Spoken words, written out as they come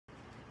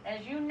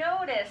As you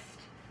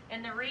noticed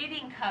in the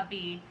reading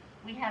cubby,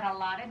 we had a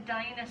lot of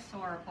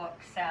dinosaur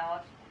books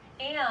out.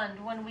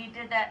 And when we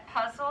did that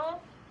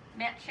puzzle,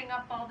 matching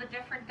up all the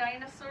different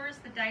dinosaurs,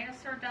 the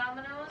dinosaur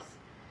dominoes,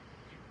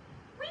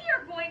 we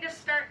are going to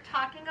start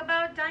talking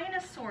about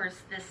dinosaurs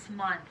this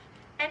month.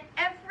 And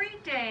every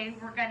day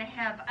we're going to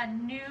have a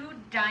new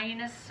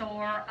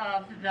dinosaur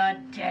of the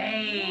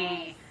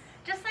day. Yes.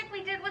 Just like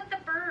we did with the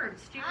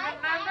birds. Do you remember?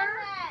 I have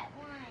that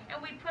one.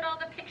 And we put all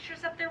the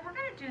pictures up there. We're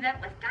going to do that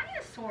with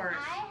dinosaurs.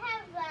 I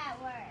have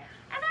that one.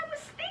 And I was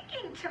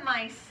thinking to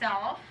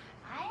myself,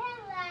 I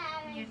have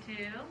that. you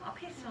do?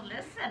 Okay, so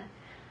listen.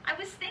 I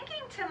was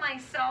thinking to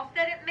myself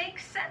that it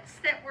makes sense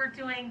that we're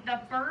doing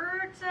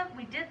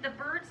we did the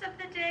birds of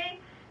the day,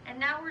 and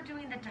now we're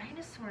doing the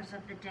dinosaurs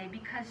of the day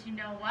because you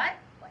know what?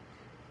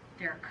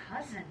 They're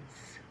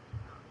cousins.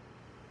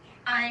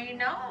 I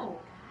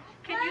know.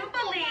 Can you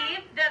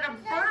believe that a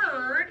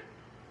bird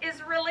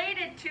is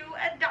related to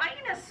a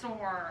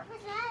dinosaur?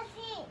 What's that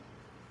thing?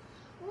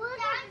 What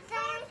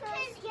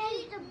dinosaurs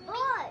get the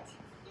birds?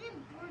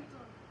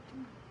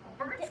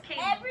 Birds came.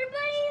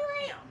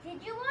 Everybody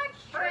did you watch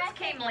Birds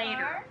came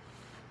later.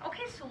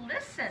 Okay, so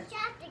listen.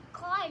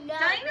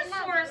 Dinosaurs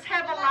Dinosaurs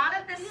have a lot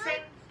of the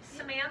same,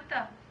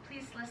 Samantha,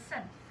 please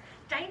listen.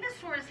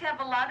 Dinosaurs have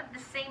a lot of the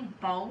same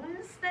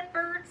bones that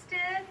birds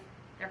did.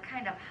 They're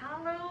kind of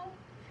hollow.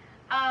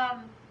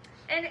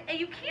 And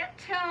you can't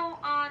tell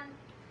on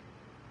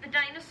the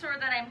dinosaur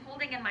that I'm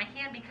holding in my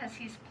hand because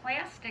he's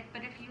plastic,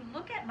 but if you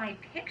look at my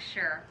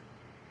picture,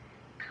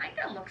 kind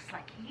of looks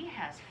like he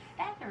has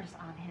feathers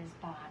on his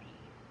body.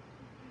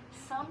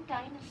 Some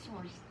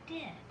dinosaurs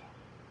did,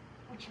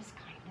 which is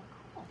kind of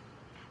cool.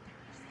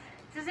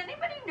 Does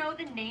anybody know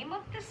the name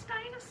of this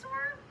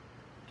dinosaur?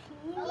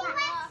 T-Rex.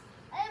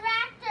 A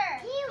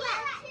raptor.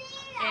 T-Rex.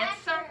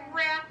 It's a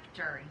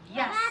raptor,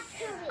 yes.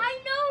 I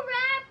know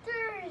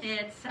raptors.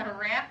 It's a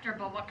raptor,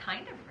 but what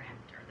kind of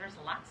raptor? There's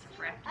lots of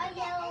raptors. A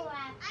yellow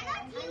raptor. I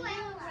got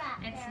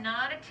T-Rex. It's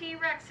not a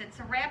T-Rex, it's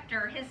a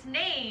raptor. His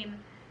name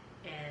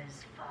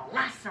is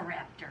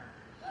Velociraptor.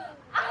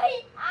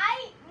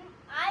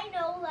 I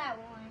know that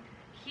one.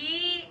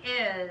 He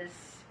is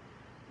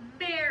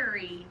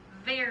very,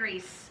 very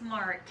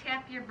smart.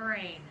 Tap your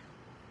brain.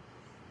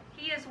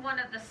 He is one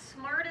of the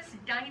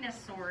smartest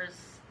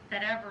dinosaurs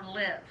that ever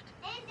lived.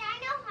 And I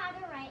know how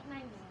to write my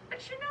name.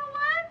 But you know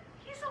what?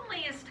 He's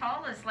only as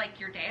tall as like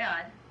your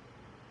dad.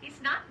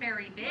 He's not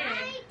very big.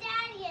 My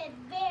daddy is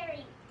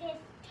this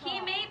tall.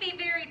 He may be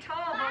very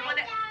tall, My but when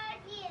it...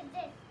 daddy is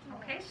this tall.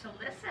 Okay, so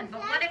listen. It's But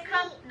not when it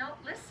comes... sweet. No,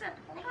 listen.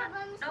 Hold I on.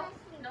 have No, one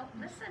no,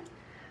 listen.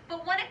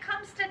 But when it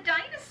comes to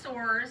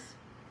dinosaurs,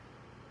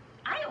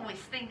 I always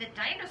think that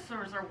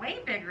dinosaurs are way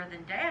bigger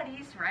than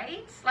daddies,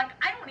 right? Like,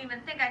 I don't even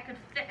think I could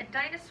fit a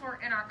dinosaur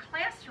in our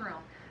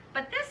classroom.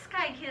 But this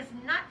guy, he is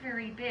not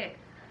very big.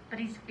 But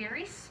he's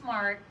very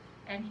smart,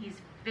 and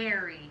he's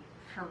very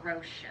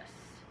ferocious.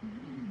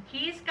 Mm-hmm.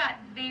 He's got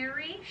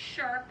very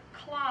sharp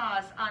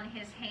claws on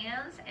his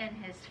hands and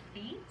his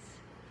feet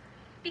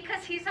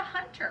because he's a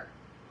hunter.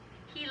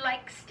 He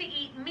likes to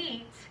eat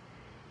meat.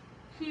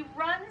 He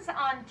runs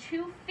on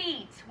 2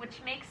 feet,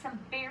 which makes him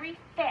very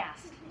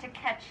fast to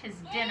catch his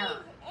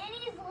dinner. And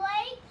he's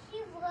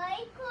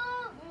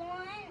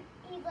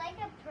like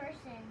a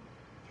person.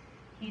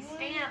 He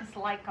stands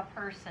like a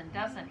person,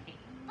 doesn't he?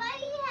 But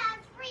he has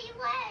 3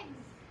 legs.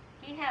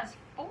 He has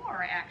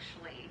 4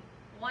 actually.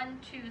 1,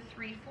 2,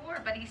 3, 4,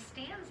 but he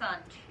stands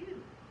on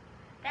 2.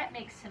 That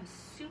makes him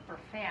super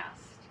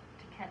fast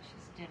to catch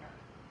his dinner.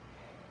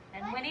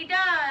 And when he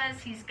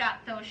does, he's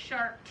got those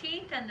sharp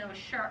teeth and those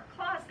sharp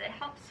claws that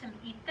helps him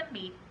eat the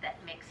meat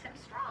that makes him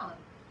strong.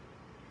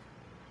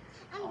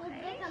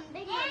 Okay. I think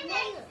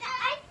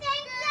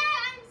the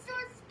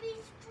dinosaurs be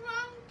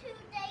strong too.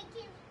 They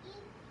can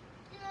eat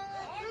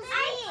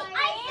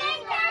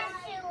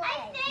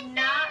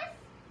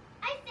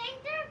I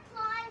think their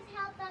claws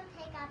help them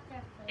take out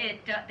their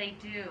food. They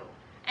do.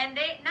 And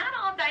not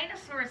all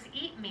dinosaurs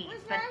eat meat,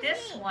 but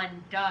this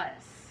one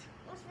does.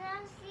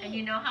 And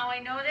you know how I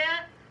know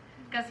that?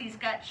 Because he's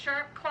got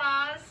sharp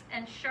claws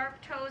and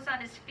sharp toes on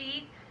his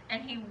feet,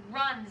 and he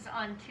runs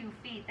on 2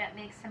 feet. That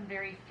makes him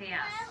very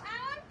fast. Well, I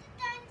want the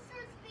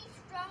dinosaurs to be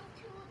strong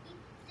to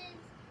eat the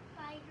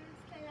spiders,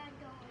 because I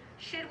don't.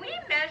 Should we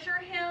measure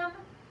him?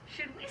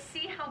 Should we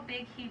see how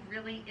big he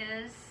really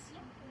is?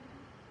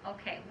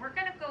 Okay, we're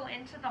going to go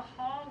into the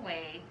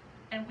hallway,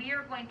 and we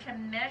are going to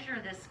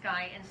measure this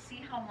guy and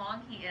see how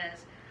long he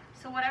is.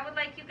 So what I would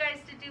like you guys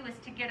to do is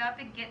to get up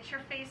and get your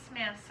face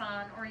masks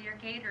on or your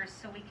gaiters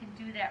so we can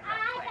do that real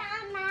quick.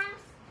 I got a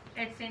mask.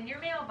 It's in your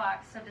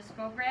mailbox, so just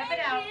go grab it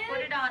out,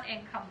 put it on,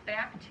 and come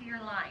back to your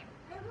line.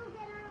 I will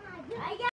get on my